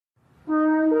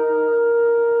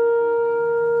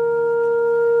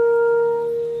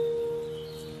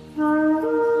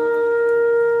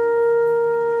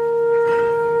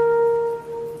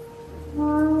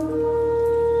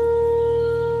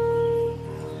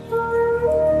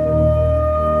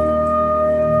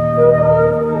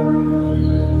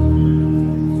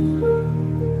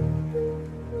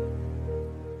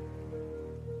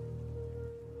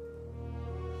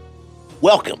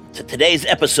Welcome to today's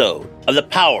episode of The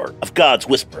Power of God's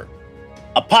Whisper,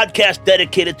 a podcast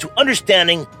dedicated to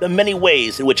understanding the many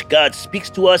ways in which God speaks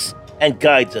to us and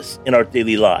guides us in our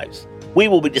daily lives. We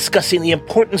will be discussing the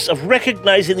importance of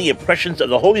recognizing the impressions of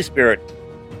the Holy Spirit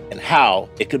and how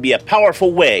it can be a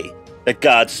powerful way that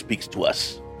God speaks to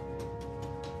us.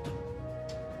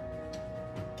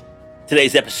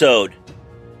 Today's episode,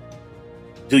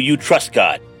 do you trust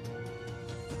God?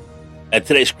 And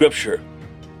today's scripture,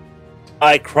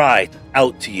 I cried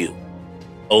out to you,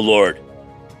 O Lord,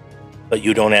 but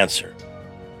you don't answer.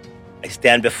 I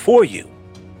stand before you,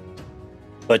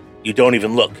 but you don't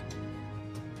even look.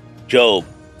 Job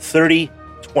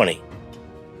 30:20.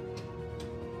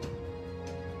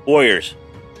 Warriors,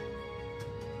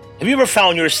 have you ever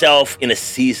found yourself in a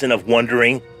season of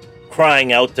wondering,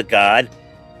 crying out to God,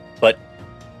 but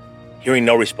hearing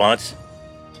no response?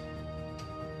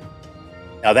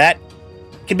 Now that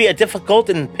can be a difficult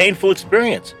and painful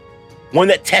experience, one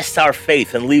that tests our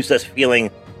faith and leaves us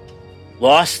feeling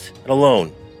lost and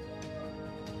alone.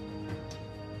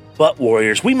 But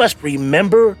warriors, we must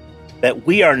remember that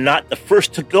we are not the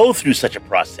first to go through such a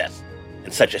process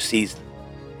and such a season.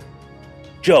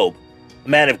 Job, a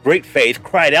man of great faith,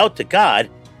 cried out to God,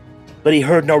 but he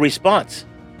heard no response.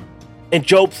 In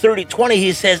Job 30:20,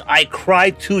 he says, I cry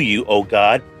to you, O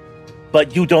God,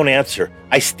 but you don't answer.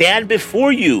 I stand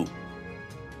before you,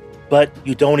 but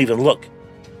you don't even look.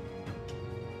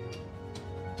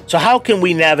 So how can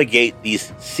we navigate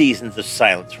these seasons of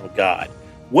silence from God?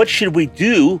 What should we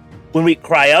do when we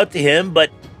cry out to him but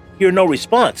hear no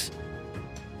response?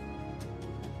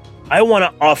 I want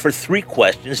to offer 3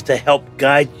 questions to help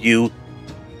guide you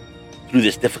through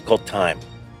this difficult time.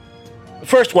 The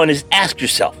first one is ask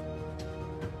yourself,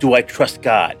 do I trust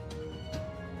God?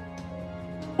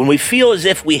 When we feel as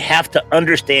if we have to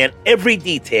understand every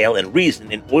detail and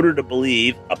reason in order to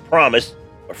believe a promise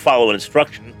or follow an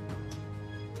instruction,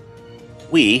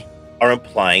 we are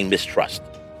implying mistrust.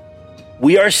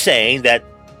 We are saying that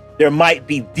there might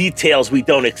be details we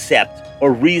don't accept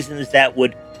or reasons that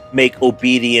would make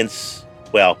obedience,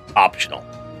 optional.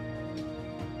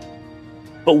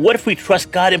 But what if we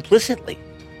trust God implicitly?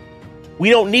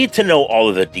 We don't need to know all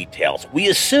of the details. We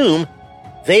assume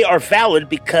they are valid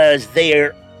because they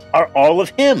are all of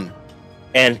him,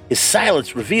 and his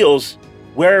silence reveals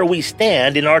where we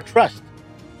stand in our trust.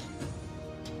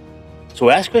 So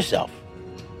ask yourself,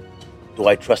 do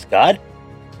I trust God?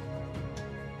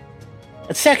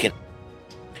 And second,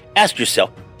 ask yourself,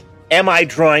 am I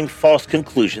drawing false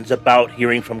conclusions about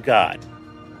hearing from God?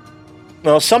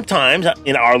 Well, sometimes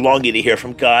in our longing to hear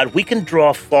from God, we can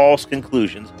draw false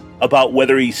conclusions about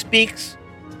whether he speaks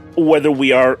or whether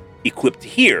we are equipped to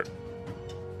hear.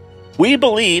 We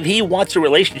believe he wants a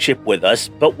relationship with us,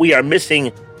 but we are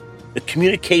missing the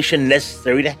communication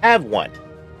necessary to have one.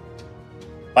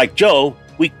 Like Job,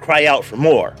 we cry out for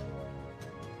more.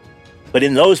 But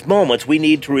in those moments, we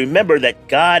need to remember that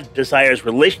God desires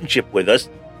relationship with us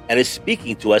and is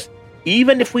speaking to us,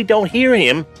 even if we don't hear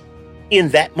him in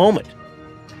that moment.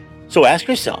 So ask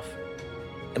yourself,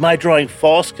 am I drawing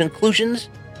false conclusions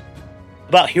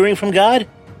about hearing from God?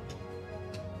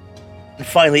 And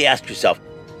finally, ask yourself,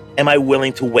 am I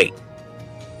willing to wait?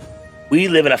 We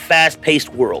live in a fast-paced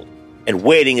world, and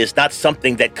waiting is not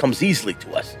something that comes easily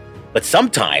to us. But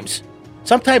sometimes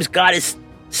God's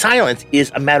silence is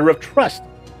a matter of trust.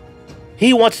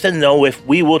 He wants to know if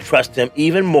we will trust him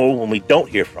even more when we don't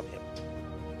hear from him.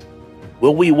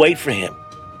 Will we wait for him?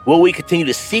 Will we continue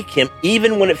to seek him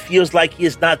even when it feels like he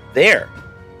is not there?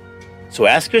 So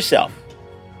ask yourself,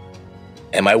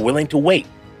 am I willing to wait?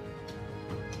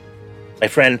 My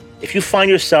friend, if you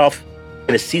find yourself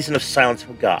in a season of silence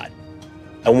from God,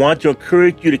 I want to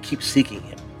encourage you to keep seeking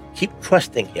him, keep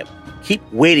trusting him, keep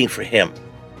waiting for him,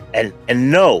 and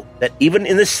know that even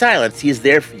in the silence, he is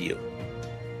there for you.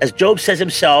 As Job says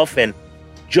himself in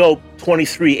Job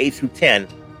 23:8-10,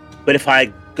 but if I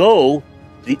go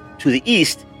to the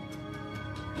east,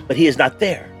 but he is not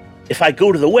there. If I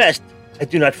go to the west, I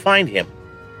do not find him.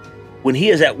 When he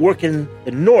is at work in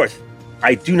the north,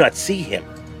 I do not see him.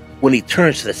 When he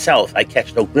turns to the south, I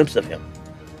catch no glimpse of him.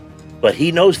 But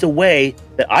he knows the way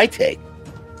that I take.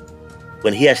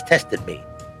 When he has tested me,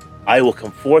 I will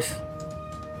come forth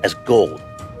as gold.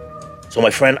 So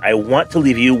my friend, I want to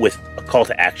leave you with a call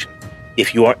to action.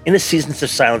 If you are in a season of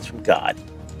silence from God,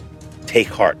 take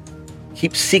heart.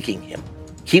 Keep seeking him.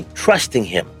 Keep trusting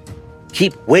him.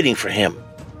 Keep waiting for him.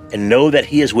 And know that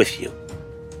he is with you,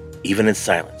 even in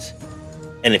silence.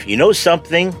 And if you know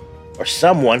something or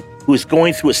someone who is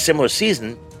going through a similar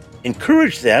season,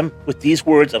 encourage them with these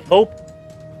words of hope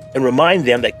and remind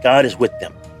them that God is with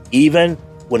them, even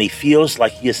when he feels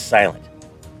like he is silent.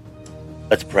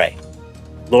 Let's pray.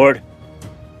 Lord,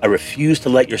 I refuse to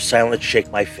let your silence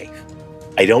shake my faith.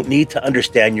 I don't need to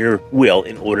understand your will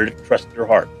in order to trust your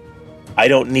heart. I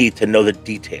don't need to know the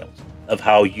details of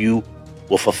how you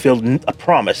will fulfill a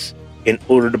promise in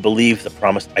order to believe the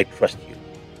promise. I trust you,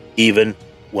 even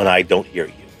when I don't hear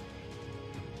you.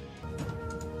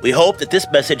 We hope that this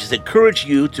message has encouraged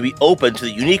you to be open to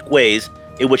the unique ways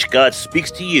in which God speaks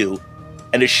to you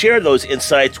and to share those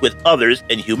insights with others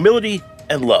in humility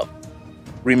and love.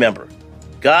 Remember,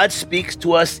 God speaks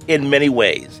to us in many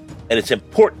ways, and it's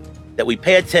important that we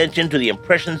pay attention to the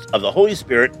impressions of the Holy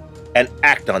Spirit and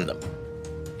act on them.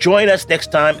 Join us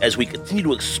next time as we continue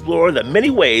to explore the many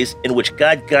ways in which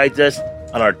God guides us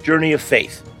on our journey of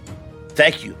faith.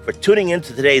 Thank you for tuning in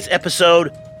to today's episode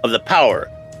of The Power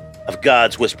of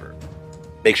God's Whisper.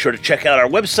 Make sure to check out our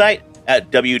website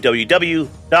at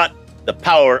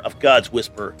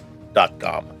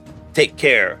www.thepowerofgodswhisper.com. Take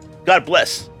care, God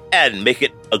bless, and make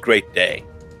it a great day.